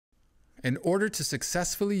In order to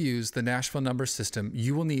successfully use the Nashville Number System,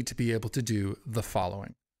 you will need to be able to do the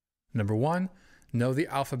following. Number 1, know the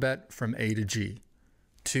alphabet from A to G.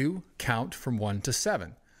 2, count from 1 to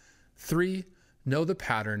 7. 3, know the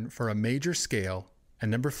pattern for a major scale.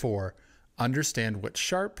 And number 4, understand what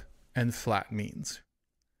sharp and flat means.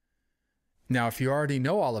 Now, if you already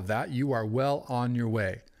know all of that, you are well on your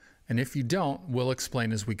way. And if you don't, we'll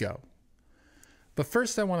explain as we go. But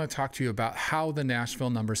first, I want to talk to you about how the Nashville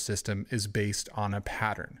Number System is based on a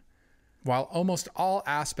pattern. While almost all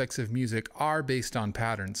aspects of music are based on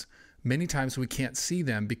patterns, many times we can't see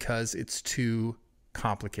them because it's too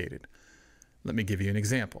complicated. Let me give you an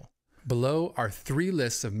example. Below are 3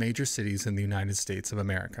 lists of major cities in the United States of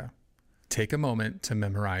America. Take a moment to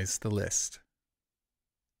memorize the list.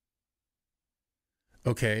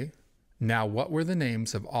 Okay, now what were the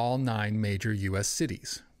names of all 9 major U.S.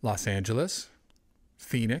 cities? Los Angeles,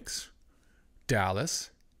 Phoenix, Dallas,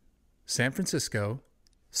 San Francisco,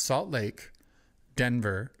 Salt Lake,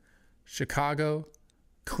 Denver, Chicago,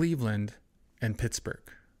 Cleveland, and Pittsburgh.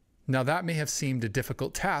 Now that may have seemed a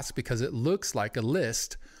difficult task because it looks like a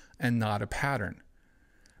list and not a pattern.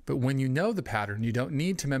 But when you know the pattern, you don't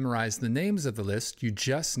need to memorize the names of the list, you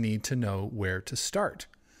just need to know where to start.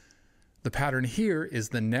 The pattern here is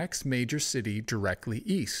the next major city directly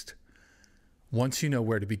east. Once you know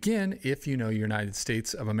where to begin, if you know United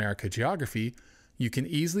States of America geography, you can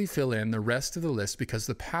easily fill in the rest of the list because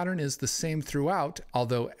the pattern is the same throughout,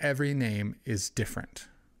 although every name is different.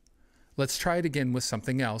 Let's try it again with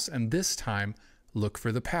something else, and this time, look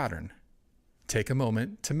for the pattern. Take a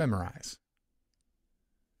moment to memorize.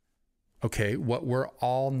 Okay, what were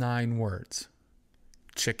all 9 words?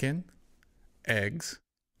 Chicken, eggs,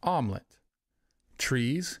 omelet,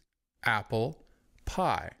 trees, apple,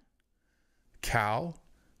 pie, cow,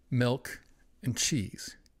 milk, and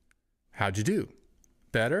cheese. How'd you do?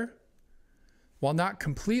 Better? While not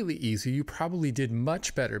completely easy, you probably did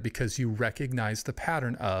much better because you recognized the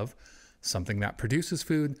pattern of something that produces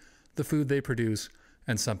food, the food they produce,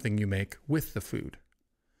 and something you make with the food.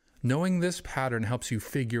 Knowing this pattern helps you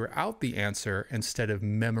figure out the answer instead of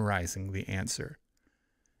memorizing the answer,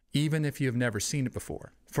 even if you have never seen it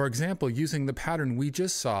before. For example, using the pattern we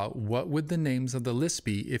just saw, what would the names of the list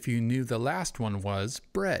be if you knew the last one was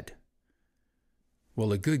bread?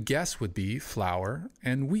 Well, a good guess would be flour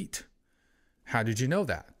and wheat. How did you know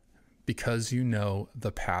that? Because you know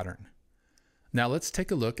the pattern. Now let's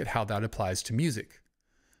take a look at how that applies to music.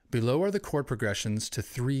 Below are the chord progressions to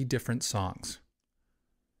 3 different songs.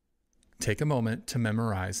 Take a moment to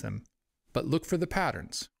memorize them, but look for the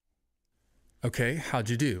patterns. Okay, how'd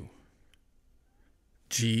you do?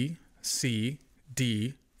 G, C,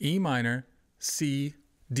 D, E minor, C,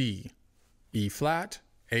 D, E flat,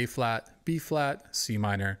 A flat, B flat, C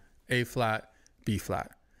minor, A flat, B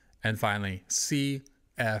flat, and finally C,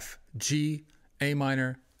 F, G, A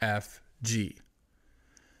minor, F, G.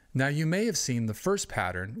 Now you may have seen the first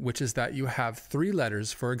pattern, which is that you have 3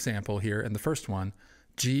 letters, for example here in the first one,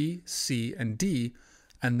 G, C, and D,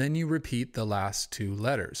 and then you repeat the last 2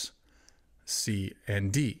 letters, C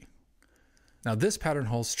and D. Now this pattern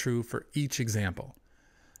holds true for each example.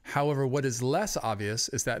 However, what is less obvious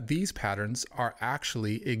is that these patterns are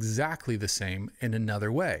actually exactly the same in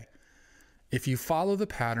another way. If you follow the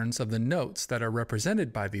patterns of the notes that are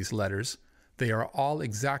represented by these letters, they are all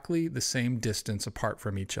exactly the same distance apart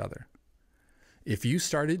from each other. If you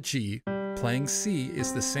start at G, playing C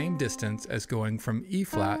is the same distance as going from E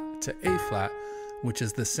flat to A flat, which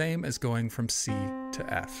is the same as going from C to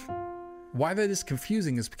F. Why that is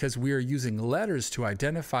confusing is because we are using letters to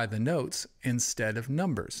identify the notes instead of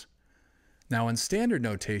numbers. Now in standard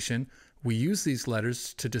notation, we use these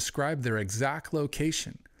letters to describe their exact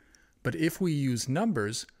location, but if we use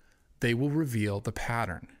numbers, they will reveal the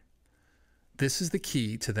pattern. This is the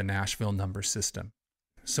key to the Nashville Number System.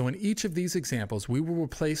 So in each of these examples, we will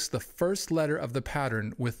replace the first letter of the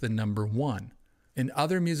pattern with the number 1. In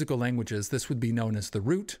other musical languages, this would be known as the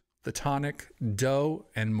root, the tonic, do,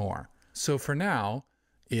 and more. So for now,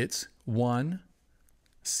 it's 1,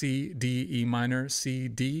 C, D, E minor, C,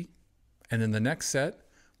 D, and then the next set,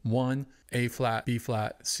 1, A flat, B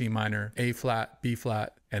flat, C minor, A flat, B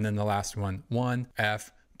flat, and then the last one, 1,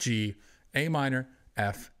 F, G, A minor,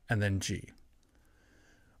 F, and then G.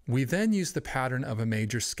 We then use the pattern of a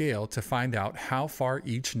major scale to find out how far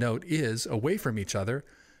each note is away from each other,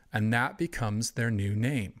 and that becomes their new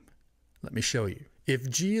name. Let me show you. If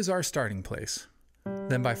G is our starting place,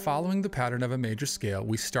 then by following the pattern of a major scale,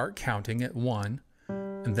 we start counting at 1,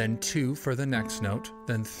 and then 2 for the next note,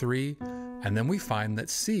 then 3, and then we find that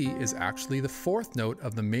C is actually the 4th note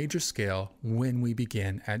of the major scale when we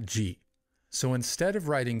begin at G. So instead of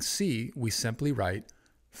writing C, we simply write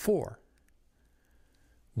 4.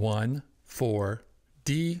 1, 4,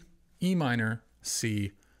 D, E minor,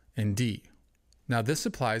 C, and D. Now this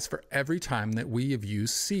applies for every time that we have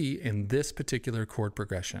used C in this particular chord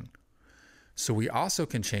progression. So we also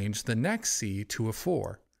can change the next C to a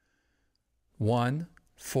 4. 1,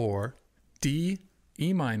 4, D,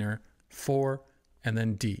 E minor, 4, and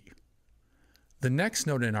then D. The next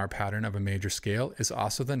note in our pattern of a major scale is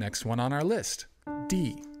also the next one on our list,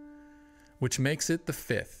 D, which makes it the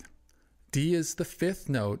 5th. D is the 5th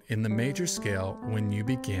note in the major scale when you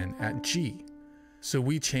begin at G. So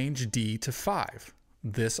we change D to 5.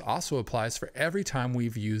 This also applies for every time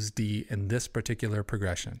we've used D in this particular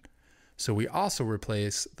progression. So we also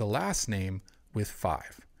replace the last name with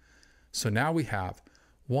 5. So now we have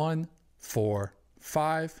 1, 4,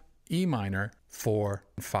 5, E minor, 4,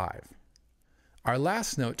 5. Our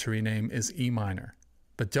last note to rename is E minor,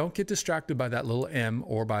 but don't get distracted by that little M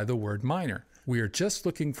or by the word minor. We are just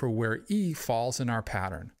looking for where E falls in our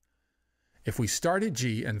pattern. If we start at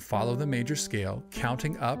G and follow the major scale,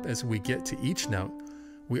 counting up as we get to each note,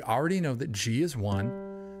 we already know that G is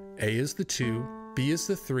 1, A is the 2, B is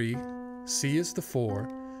the 3, C is the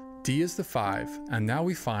 4, D is the 5, and now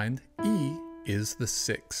we find E is the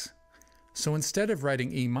 6. So instead of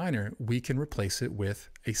writing E minor, we can replace it with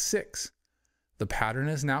a 6. The pattern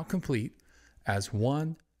is now complete as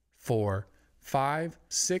 1, 4, 5,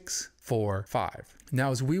 6, 4, 5. Now,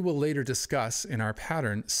 as we will later discuss in our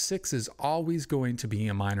pattern, 6 is always going to be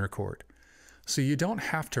a minor chord. So you don't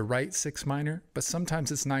have to write 6 minor, but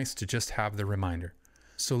sometimes it's nice to just have the reminder.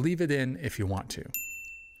 So leave it in if you want to.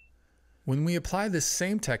 When we apply this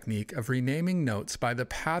same technique of renaming notes by the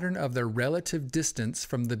pattern of their relative distance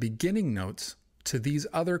from the beginning notes to these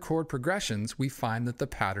other chord progressions, we find that the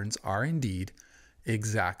patterns are indeed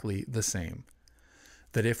exactly the same.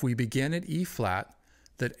 That if we begin at E flat,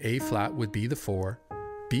 that A flat would be the 4,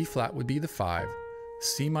 B flat would be the 5,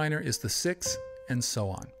 C minor is the 6, and so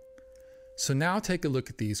on. So now take a look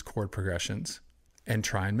at these chord progressions and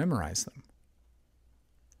try and memorize them.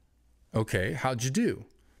 Okay, how'd you do?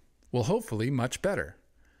 Well, hopefully much better.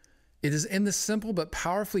 It is in the simple but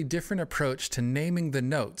powerfully different approach to naming the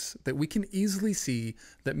notes that we can easily see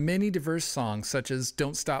that many diverse songs such as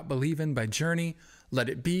Don't Stop Believin' by Journey, Let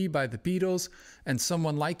It Be by the Beatles, and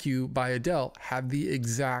Someone Like You by Adele have the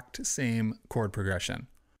exact same chord progression.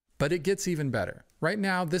 But it gets even better. Right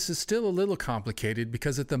now, this is still a little complicated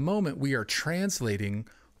because at the moment we are translating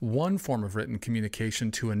one form of written communication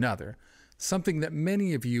to another, something that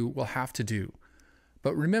many of you will have to do.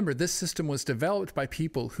 But remember, this system was developed by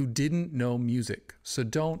people who didn't know music, so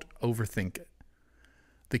don't overthink it.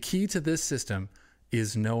 The key to this system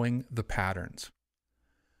is knowing the patterns.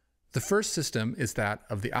 The first system is that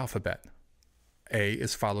of the alphabet. A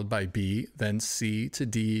is followed by B, then C to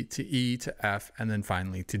D to E to F, and then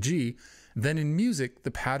finally to G. Then in music,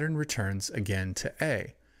 the pattern returns again to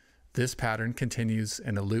A. This pattern continues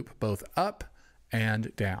in a loop both up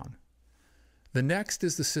and down. The next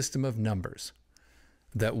is the system of numbers.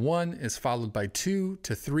 That 1 is followed by 2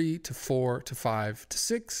 to 3 to 4 to 5 to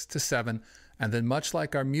 6 to 7, and then much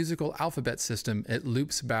like our musical alphabet system, it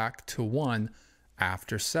loops back to 1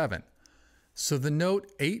 after 7. So the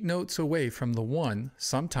note 8 notes away from the 1,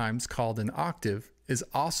 sometimes called an octave, is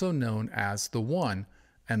also known as the 1,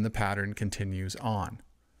 and the pattern continues on.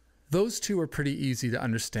 Those two are pretty easy to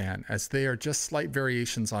understand as they are just slight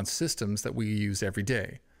variations on systems that we use every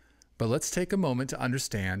day. But let's take a moment to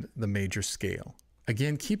understand the major scale.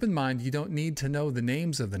 Again, keep in mind you don't need to know the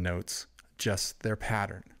names of the notes, just their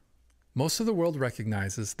pattern. Most of the world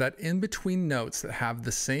recognizes that in between notes that have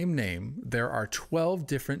the same name, there are 12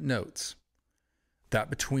 different notes. That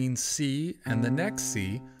between C and the next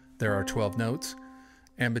C, there are 12 notes,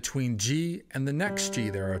 and between G and the next G,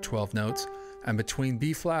 there are 12 notes, and between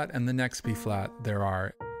B flat and the next B flat, there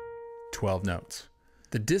are 12 notes.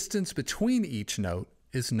 The distance between each note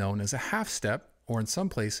is known as a half step, or in some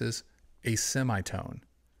places, a semitone.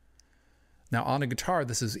 Now on a guitar,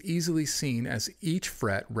 this is easily seen as each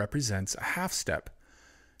fret represents a half step.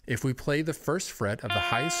 If we play the first fret of the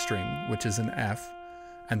highest string, which is an F,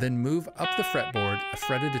 and then move up the fretboard a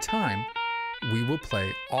fret at a time, we will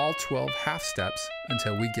play all 12 half steps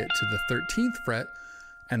until we get to the 13th fret,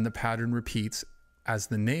 and the pattern repeats as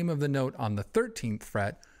the name of the note on the 13th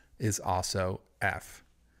fret is also F.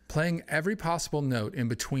 Playing every possible note in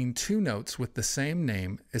between two notes with the same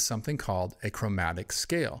name is something called a chromatic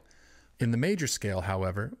scale. In the major scale,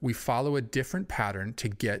 however, we follow a different pattern to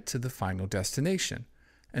get to the final destination.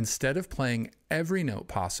 Instead of playing every note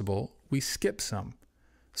possible, we skip some,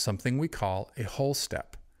 something we call a whole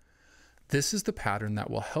step. This is the pattern that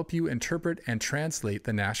will help you interpret and translate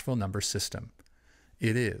the Nashville number system.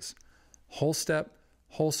 It is whole step,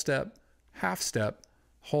 half step,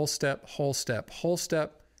 whole step, whole step, whole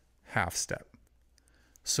step, half step.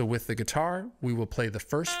 So with the guitar, we will play the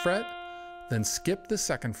first fret, then skip the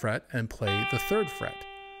second fret and play the third fret,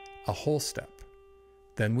 a whole step.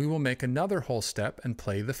 Then we will make another whole step and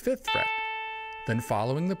play the fifth fret. Then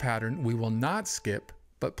following the pattern, we will not skip,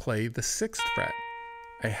 but play the sixth fret,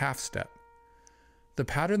 a half step. The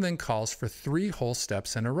pattern then calls for 3 whole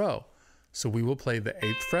steps in a row. So we will play the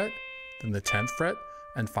 8th fret, then the 10th fret,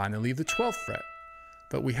 and finally the 12th fret.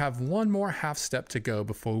 But we have one more half step to go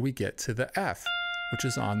before we get to the F, which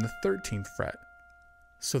is on the 13th fret.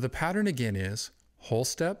 So the pattern again is whole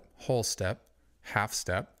step, half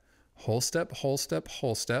step, whole step, whole step,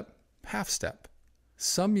 whole step, half step.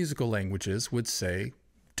 Some musical languages would say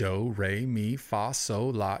do, re, mi, fa,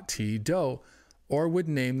 sol, la, ti, do, or would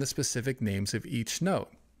name the specific names of each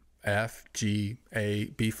note, F, G, A,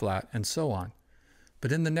 B flat, and so on.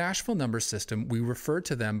 But in the Nashville number system, we refer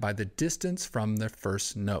to them by the distance from the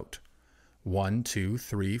first note, 1, 2,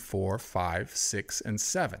 3, 4, 5, 6, and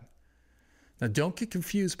 7. Now don't get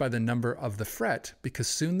confused by the number of the fret, because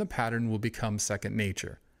soon the pattern will become second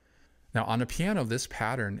nature. Now on a piano, this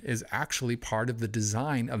pattern is actually part of the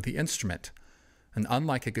design of the instrument. And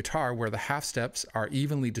unlike a guitar where the half steps are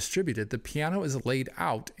evenly distributed, the piano is laid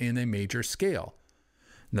out in a major scale.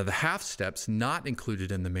 Now the half steps not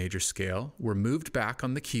included in the major scale were moved back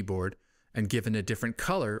on the keyboard and given a different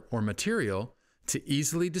color or material to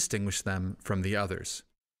easily distinguish them from the others.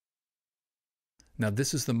 Now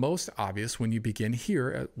this is the most obvious when you begin here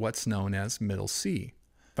at what's known as middle C.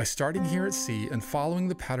 By starting here at C and following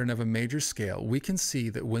the pattern of a major scale, we can see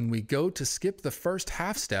that when we go to skip the first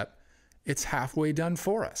half step, it's halfway done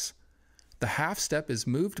for us. The half step is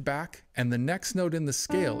moved back and the next note in the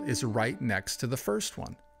scale is right next to the first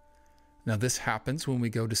one. Now this happens when we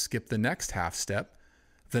go to skip the next half step.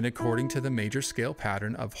 Then according to the major scale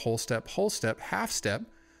pattern of whole step, half step,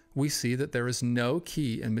 we see that there is no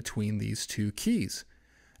key in between these two keys,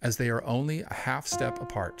 as they are only a half step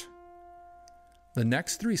apart. The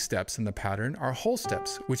next 3 steps in the pattern are whole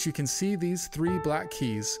steps, which you can see these 3 black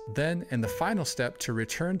keys. Then in the final step to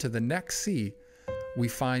return to the next C, we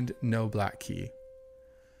find no black key.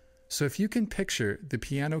 So if you can picture the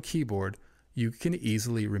piano keyboard, you can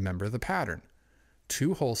easily remember the pattern.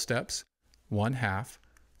 2 whole steps, 1 half,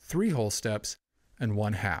 3 whole steps, and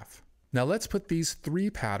 1 half. Now let's put these 3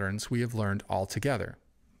 patterns we have learned all together.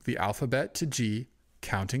 The alphabet to G,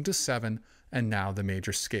 counting to 7, and now the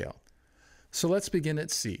major scale. So let's begin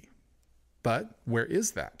at C. But where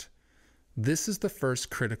is that? This is the first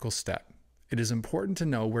critical step. It is important to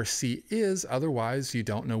know where C is, otherwise you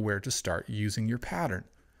don't know where to start using your pattern.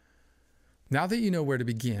 Now that you know where to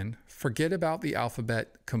begin, forget about the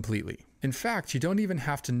alphabet completely. In fact, you don't even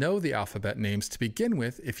have to know the alphabet names to begin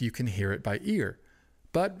with if you can hear it by ear.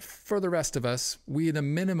 But for the rest of us, we at a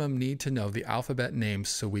minimum need to know the alphabet names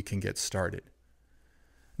so we can get started.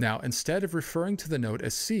 Now, instead of referring to the note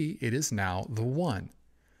as C, it is now the 1.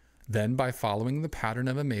 Then, by following the pattern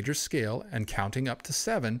of a major scale and counting up to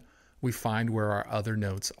 7, we find where our other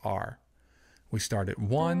notes are. We start at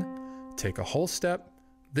 1, take a whole step.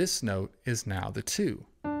 This note is now the 2.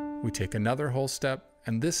 We take another whole step,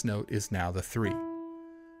 and this note is now the 3.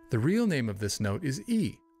 The real name of this note is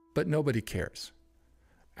E, but nobody cares.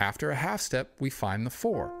 After a half step, we find the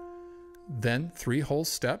 4. Then 3 whole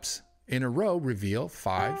steps in a row reveal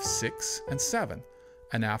 5, 6, and 7,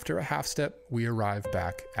 and after a half step, we arrive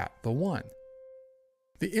back at the 1.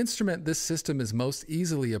 The instrument this system is most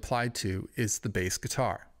easily applied to is the bass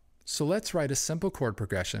guitar. So let's write a simple chord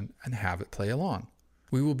progression and have it play along.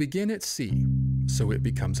 We will begin at C, so it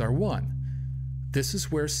becomes our 1. This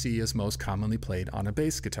is where C is most commonly played on a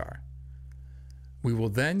bass guitar. We will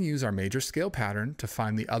then use our major scale pattern to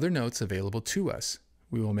find the other notes available to us.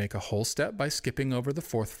 We will make a whole step by skipping over the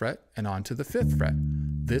 4th fret and onto the 5th fret.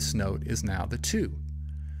 This note is now the 2.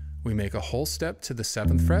 We make a whole step to the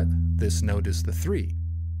 7th fret. This note is the 3.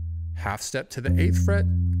 Half step to the 8th fret.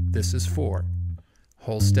 This is 4.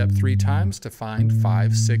 Whole step 3 times to find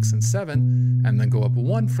 5, 6, and 7, and then go up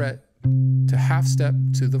 1 fret to half step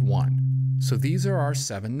to the 1. So these are our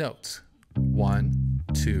 7 notes. 1,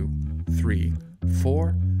 2, 3,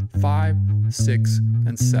 4, 5, 6,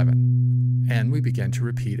 and 7. And we begin to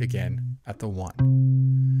repeat again at the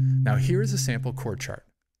 1. Now here is a sample chord chart.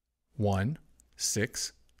 1,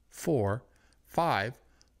 6, 4, 5,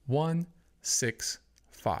 1, 6,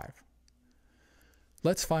 5.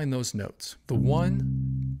 Let's find those notes. The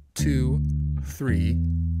 1, 2, 3,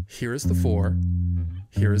 here is the 4,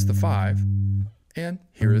 here is the 5, And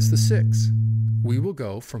here is the 6. We will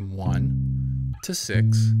go from 1 to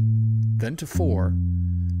 6, then to 4,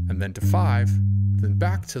 and then to 5, then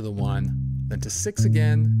back to the 1, then to 6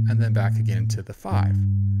 again, and then back again to the 5.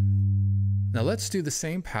 Now let's do the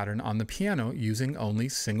same pattern on the piano using only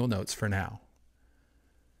single notes for now.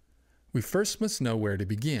 We first must know where to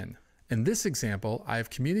begin. In this example, I have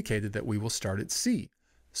communicated that we will start at C.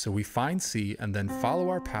 So we find C and then follow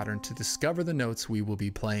our pattern to discover the notes we will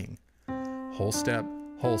be playing. Whole step,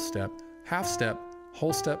 half step,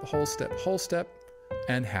 whole step, whole step, whole step,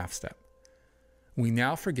 and half step. We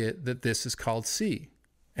now forget that this is called C,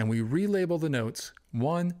 and we relabel the notes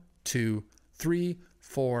 1, 2, 3,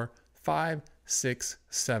 4, 5, 6,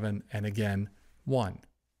 7, and again 1.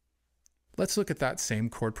 Let's look at that same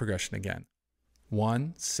chord progression again.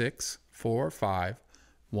 1, 6, 4, 5,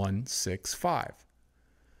 1, 6, 5.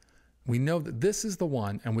 We know that this is the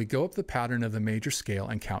 1, and we go up the pattern of the major scale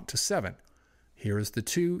and count to 7. Here is the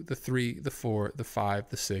 2, the 3, the 4, the 5,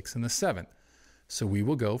 the 6, and the 7. So we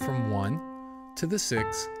will go from 1 to the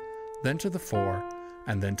 6, then to the 4,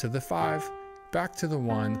 and then to the 5, back to the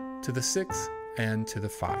 1, to the 6, and to the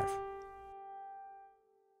 5.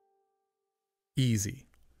 Easy.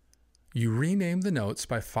 You rename the notes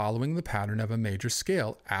by following the pattern of a major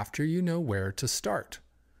scale after you know where to start.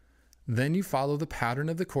 Then you follow the pattern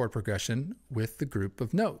of the chord progression with the group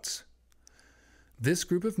of notes. This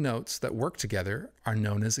group of notes that work together are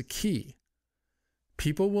known as a key.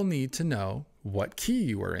 People will need to know what key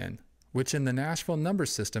you are in, which in the Nashville Number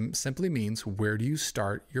System simply means where do you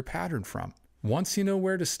start your pattern from. Once you know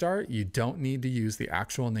where to start, you don't need to use the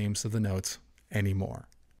actual names of the notes anymore.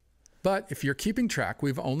 But if you're keeping track,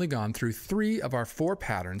 we've only gone through 3 of our 4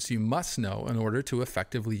 patterns you must know in order to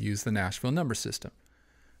effectively use the Nashville Number System.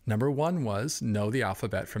 Number 1 was know the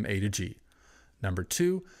alphabet from A to G. Number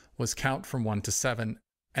 2 was count from 1 to 7.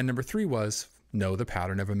 And number 3 was know the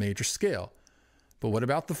pattern of a major scale. But what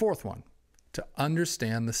about the 4th one? To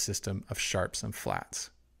understand the system of sharps and flats.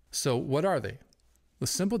 So what are they? The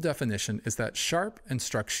simple definition is that sharp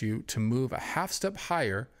instructs you to move a half step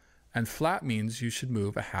higher, and flat means you should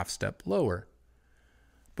move a half step lower.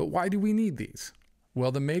 But why do we need these?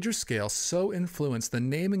 Well, the major scale so influenced the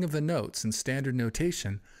naming of the notes in standard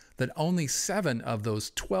notation that only 7 of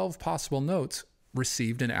those 12 possible notes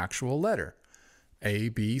received an actual letter. A,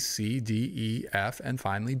 B, C, D, E, F, and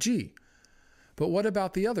finally G. But what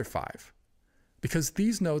about the other 5? Because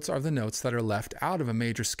these notes are the notes that are left out of a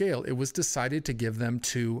major scale, it was decided to give them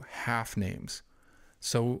 2 half names.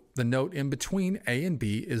 So the note in between A and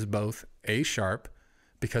B is both A sharp,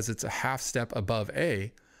 because it's a half step above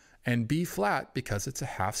A, and B flat because it's a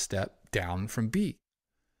half step down from B.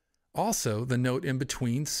 Also, the note in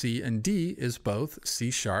between C and D is both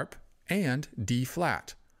C sharp and D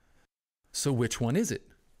flat. So which one is it?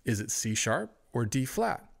 Is it C sharp or D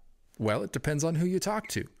flat? Well, it depends on who you talk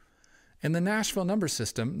to. In the Nashville Number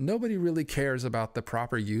System, nobody really cares about the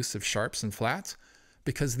proper use of sharps and flats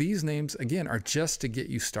because these names, again, are just to get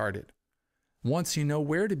you started. Once you know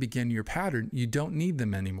where to begin your pattern, you don't need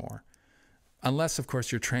them anymore. Unless, of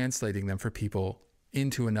course, you're translating them for people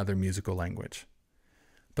into another musical language.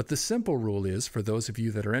 But the simple rule is, for those of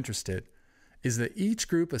you that are interested, is that each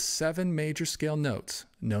group of 7 major scale notes,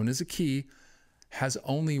 known as a key, has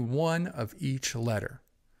only one of each letter.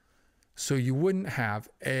 So you wouldn't have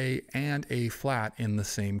A and A flat in the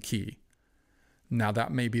same key. Now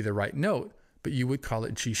that may be the right note, but you would call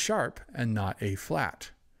it G sharp and not A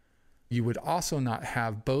flat. You would also not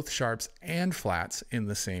have both sharps and flats in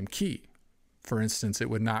the same key. For instance, it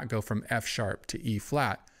would not go from F sharp to E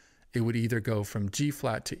flat. It would either go from G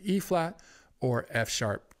flat to E flat or F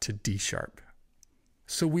sharp to D sharp.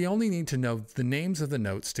 So we only need to know the names of the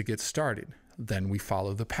notes to get started. Then we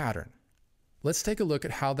follow the pattern. Let's take a look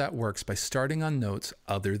at how that works by starting on notes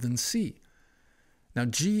other than C. Now,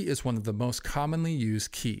 G is one of the most commonly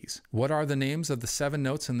used keys. What are the names of the 7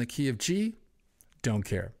 notes in the key of G? Don't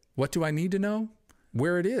care. What do I need to know?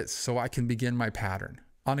 Where it is so I can begin my pattern.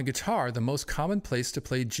 On a guitar, the most common place to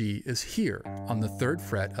play G is here on the 3rd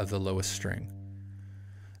fret of the lowest string.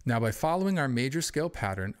 Now, by following our major scale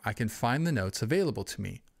pattern, I can find the notes available to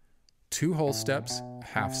me. 2 whole steps,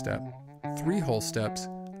 half step. 3 whole steps,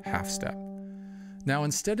 half step. Now,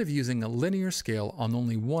 instead of using a linear scale on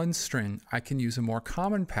only 1 string, I can use a more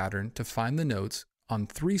common pattern to find the notes on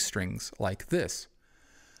 3 strings like this.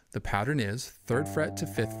 The pattern is 3rd fret to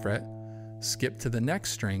 5th fret, skip to the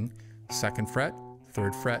next string, 2nd fret,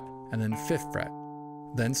 3rd fret, and then 5th fret.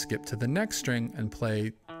 Then skip to the next string and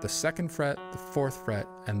play the 2nd fret, the 4th fret,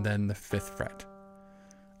 and then the 5th fret.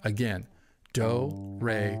 Again, do,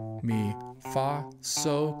 re, mi, fa,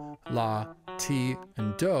 sol, la, ti,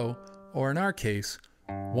 and do or in our case,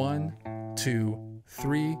 1, 2,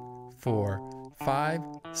 3, 4, 5,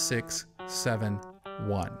 6, 7,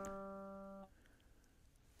 1.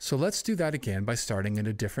 So let's do that again by starting in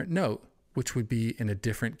a different note, which would be in a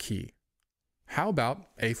different key. How about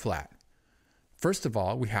A flat? First of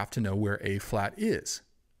all, we have to know where A flat is.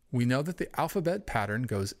 We know that the alphabet pattern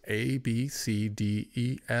goes A, B, C, D,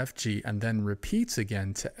 E, F, G, and then repeats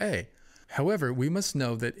again to A. However, we must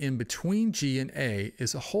know that in between G and A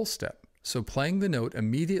is a whole step. So playing the note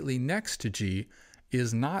immediately next to G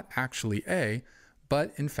is not actually A,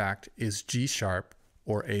 but in fact is G sharp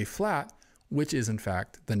or A flat, which is in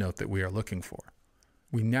fact the note that we are looking for.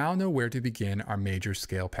 We now know where to begin our major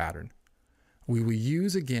scale pattern. We will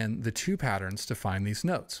use again the two patterns to find these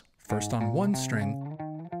notes, first on one string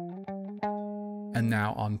and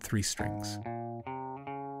now on 3 strings.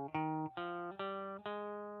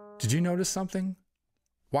 Did you notice something?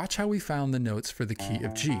 Watch how we found the notes for the key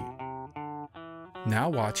of G. Now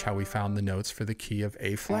watch how we found the notes for the key of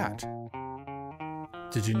A flat.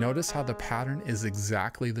 Did you notice how the pattern is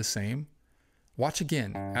exactly the same? Watch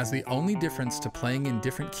again, as the only difference to playing in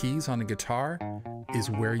different keys on a guitar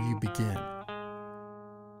is where you begin.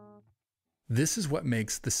 This is what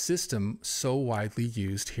makes the system so widely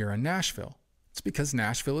used here in Nashville. It's because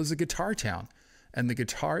Nashville is a guitar town, and the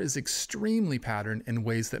guitar is extremely patterned in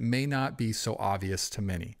ways that may not be so obvious to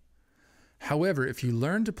many. However, if you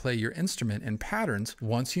learn to play your instrument in patterns,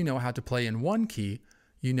 once you know how to play in one key,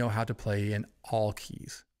 you know how to play in all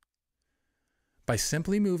keys. By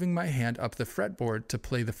simply moving my hand up the fretboard to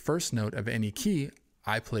play the first note of any key,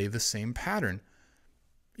 I play the same pattern.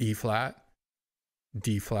 E flat,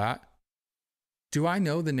 D flat. Do I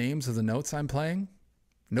know the names of the notes I'm playing?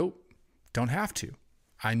 Nope, don't have to.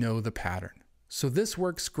 I know the pattern. So this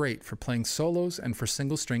works great for playing solos and for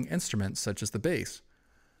single string instruments such as the bass.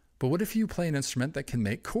 But what if you play an instrument that can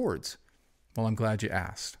make chords? Well, I'm glad you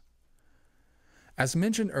asked. As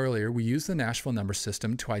mentioned earlier, we use the Nashville Number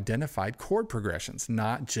System to identify chord progressions,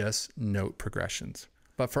 not just note progressions.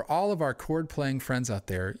 But for all of our chord playing friends out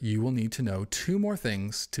there, you will need to know 2 more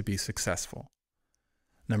things to be successful.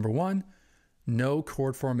 Number 1, know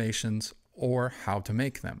chord formations or how to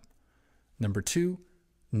make them. Number 2,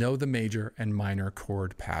 know the major and minor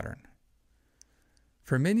chord pattern.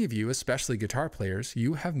 For many of you, especially guitar players,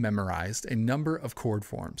 you have memorized a number of chord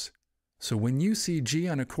forms. So when you see G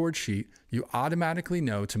on a chord sheet, you automatically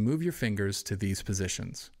know to move your fingers to these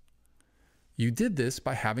positions. You did this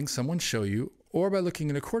by having someone show you or by looking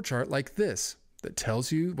at a chord chart like this that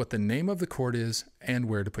tells you what the name of the chord is and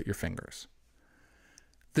where to put your fingers.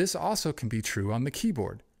 This also can be true on the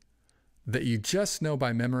keyboard, that you just know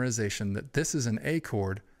by memorization that this is an A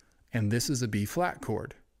chord and this is a B flat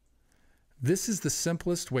chord. This is the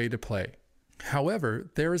simplest way to play.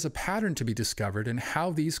 However, there is a pattern to be discovered in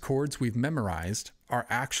how these chords we've memorized are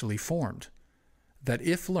actually formed, that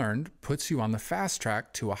if learned, puts you on the fast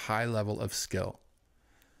track to a high level of skill.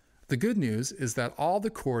 The good news is that all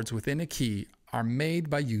the chords within a key are made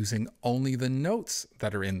by using only the notes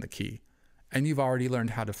that are in the key, and you've already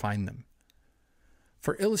learned how to find them.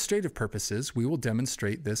 For illustrative purposes, we will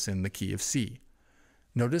demonstrate this in the key of C.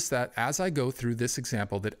 Notice that as I go through this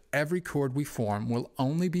example that every chord we form will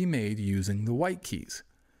only be made using the white keys.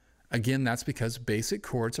 Again, that's because basic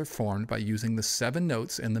chords are formed by using the 7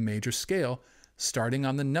 notes in the major scale, starting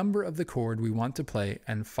on the number of the chord we want to play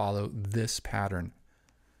and follow this pattern.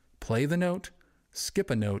 Play the note, skip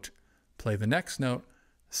a note, play the next note,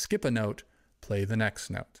 skip a note, play the next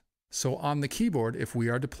note. So on the keyboard, if we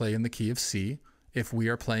are to play in the key of C, if we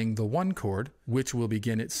are playing the 1 chord, which will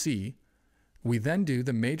begin at C, we then do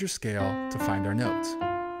the major scale to find our notes.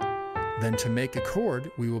 Then to make a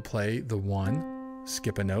chord, we will play the 1,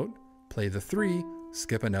 skip a note, play the 3,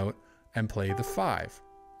 skip a note, and play the 5,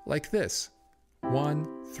 like this,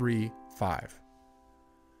 1, 3, 5.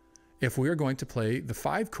 If we are going to play the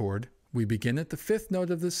 5 chord, we begin at the 5th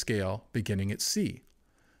note of the scale, beginning at C.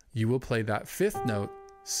 You will play that 5th note,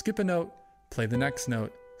 skip a note, play the next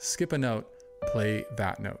note, skip a note, play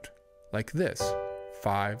that note, like this,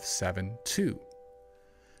 5, 7, 2.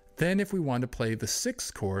 Then if we want to play the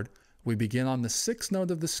 6th chord, we begin on the 6th note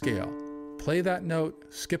of the scale. Play that note,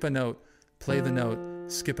 skip a note, play the note,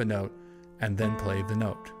 skip a note, and then play the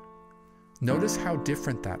note. Notice how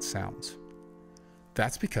different that sounds.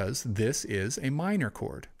 That's because this is a minor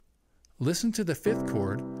chord. Listen to the 5th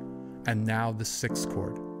chord, and now the 6th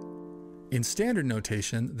chord. In standard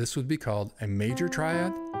notation, this would be called a major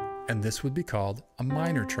triad, and this would be called a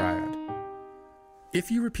minor triad. If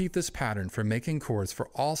you repeat this pattern for making chords for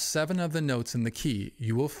all 7 of the notes in the key,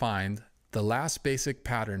 you will find the last basic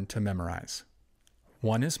pattern to memorize.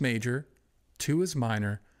 1 is major, 2 is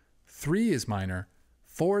minor, 3 is minor,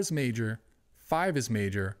 4 is major, 5 is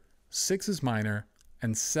major, 6 is minor,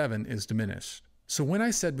 and 7 is diminished. So when I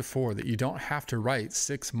said before that you don't have to write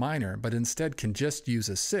 6 minor, but instead can just use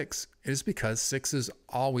a 6, it is because 6 is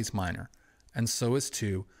always minor, and so is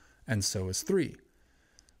 2, and so is 3.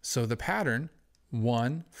 So the pattern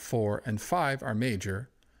 1, 4, and 5 are major,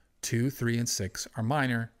 2, 3, and 6 are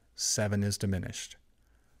minor, 7 is diminished.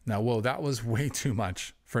 Now, whoa, that was way too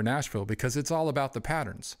much for Nashville because it's all about the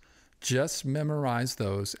patterns. Just memorize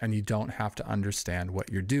those and you don't have to understand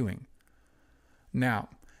what you're doing. Now,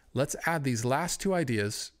 let's add these last 2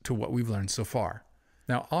 ideas to what we've learned so far.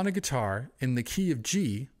 Now, on a guitar, in the key of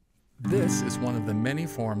G, this is one of the many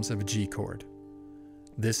forms of a G chord.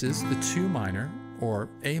 This is the 2 minor, or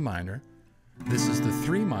A minor. This is the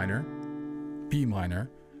 3 minor, B minor.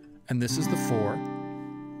 And this is the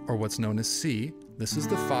 4, or what's known as C. This is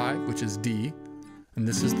the 5, which is D. And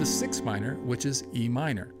this is the 6 minor, which is E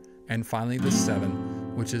minor. And finally the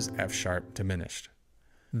 7, which is F sharp diminished.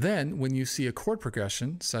 Then, when you see a chord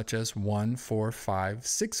progression, such as 1, 4, 5,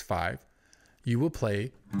 6, 5, you will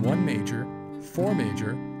play 1 major, 4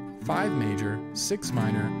 major, 5 major, 6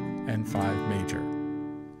 minor, and 5 major.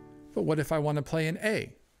 But what if I want to play an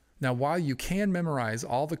A? Now, while you can memorize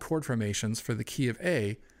all the chord formations for the key of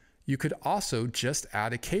A, you could also just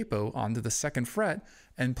add a capo onto the 2nd fret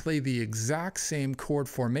and play the exact same chord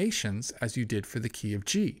formations as you did for the key of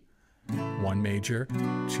G. 1 major,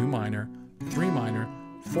 2 minor, 3 minor,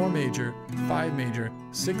 4 major, 5 major,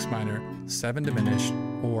 6 minor, 7 diminished,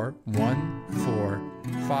 or 1, 4,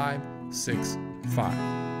 5, 6, 5.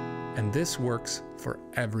 And this works for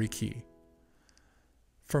every key.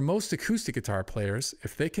 For most acoustic guitar players,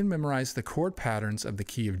 if they can memorize the chord patterns of the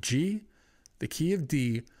key of G, the key of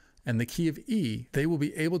D, and the key of E, they will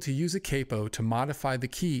be able to use a capo to modify the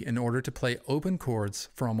key in order to play open chords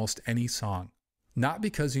for almost any song. Not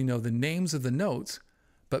because you know the names of the notes,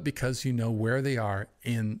 but because you know where they are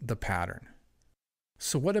in the pattern.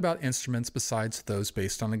 So what about instruments besides those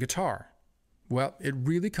based on a guitar? Well, it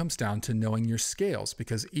really comes down to knowing your scales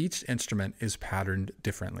because each instrument is patterned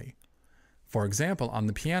differently. For example, on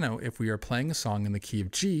the piano, if we are playing a song in the key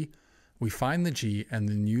of G, we find the G and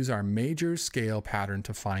then use our major scale pattern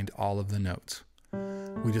to find all of the notes.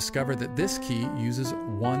 We discover that this key uses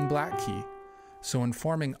 1 black key, so in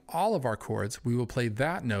forming all of our chords, we will play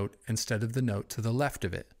that note instead of the note to the left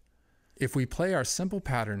of it. If we play our simple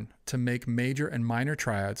pattern to make major and minor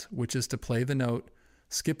triads, which is to play the note,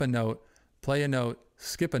 skip a note, play a note,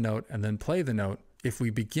 skip a note, and then play the note, if we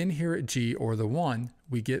begin here at G or the 1,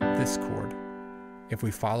 we get this chord. If we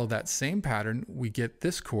follow that same pattern, we get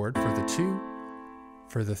this chord for the 2,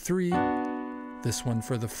 for the 3, this one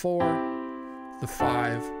for the 4, the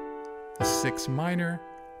 5, the 6 minor,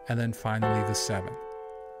 and then finally the 7.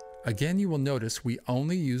 Again, you will notice we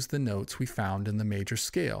only use the notes we found in the major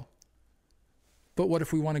scale. But what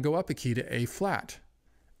if we want to go up a key to A flat?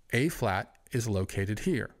 A flat is located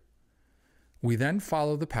here. We then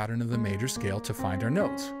follow the pattern of the major scale to find our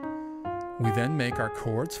notes. We then make our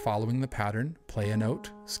chords following the pattern, play a note,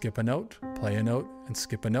 skip a note, play a note, and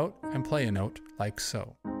skip a note, and play a note, like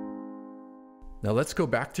so. Now let's go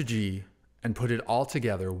back to G and put it all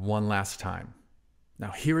together one last time. Now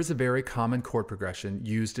here is a very common chord progression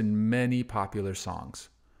used in many popular songs.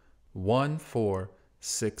 1, 4,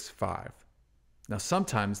 6, 5. Now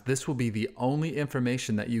sometimes this will be the only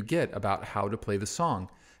information that you get about how to play the song,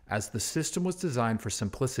 as the system was designed for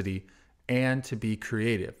simplicity and to be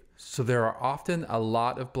creative. So there are often a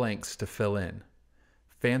lot of blanks to fill in.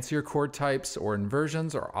 Fancier chord types or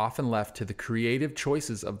inversions are often left to the creative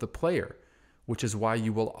choices of the player, which is why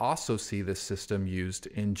you will also see this system used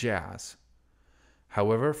in jazz.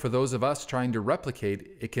 However, for those of us trying to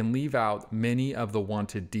replicate, it can leave out many of the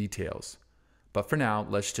wanted details. But for now,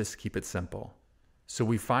 let's just keep it simple. So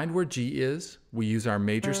we find where G is, we use our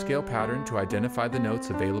major scale pattern to identify the notes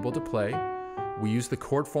available to play. We use the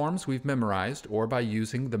chord forms we've memorized, or by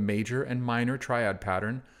using the major and minor triad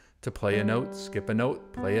pattern to play a note, skip a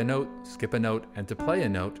note, play a note, skip a note, and to play a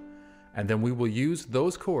note. And then we will use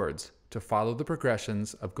those chords to follow the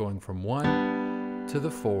progressions of going from 1 to the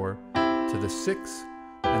 4 to the 6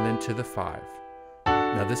 and then to the 5.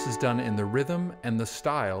 Now this is done in the rhythm and the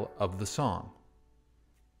style of the song.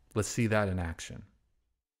 Let's see that in action.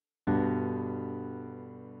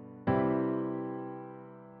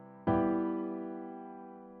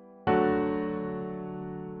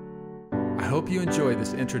 I hope you enjoy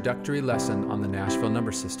this introductory lesson on the Nashville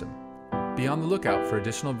Number System. Be on the lookout for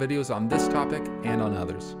additional videos on this topic and on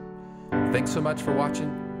others. Thanks so much for watching,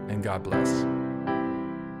 and God bless.